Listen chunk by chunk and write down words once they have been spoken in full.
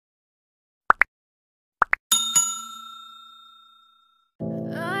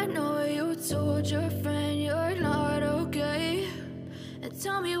told your friend you're not okay? And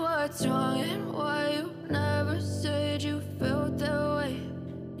tell me what's wrong and why you never said you felt that way.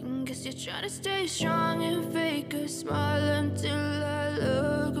 And guess you're trying to stay strong and fake a smile until I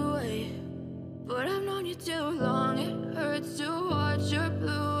look away. But I've known you too long, it hurts to watch your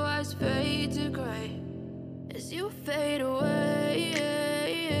blue eyes fade to grey as you fade away,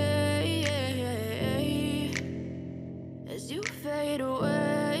 as you fade away.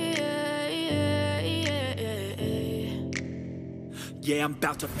 Yeah, I'm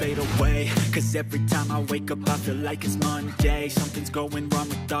about to fade away, cause every time I wake up I feel like it's Monday. Something's going wrong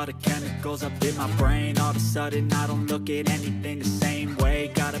with all the chemicals up in my brain. All of a sudden I don't look at anything the same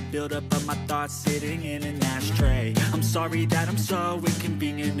way. Gotta build up of my thoughts sitting in an ashtray. I'm sorry that I'm so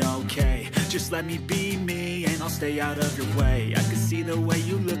inconvenient, okay? Just let me be me and I'll stay out of your way. I can see the way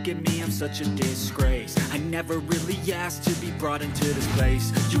you look at me, I'm such a disgrace. I never really asked to be brought into this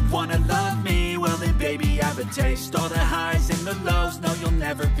place. You wanna love me? Well then baby have a taste. All the highs and the lows, no you'll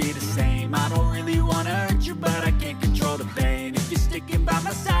never be the same. I don't really wanna hurt you but I can't control the pain. If you're sticking by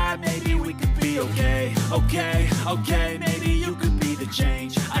my side maybe we could be okay. Okay, maybe you could be the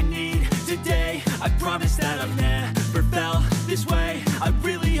change I need today. I promise that I've never felt this way. I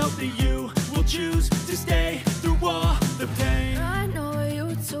really hope that you will choose to stay through all the pain.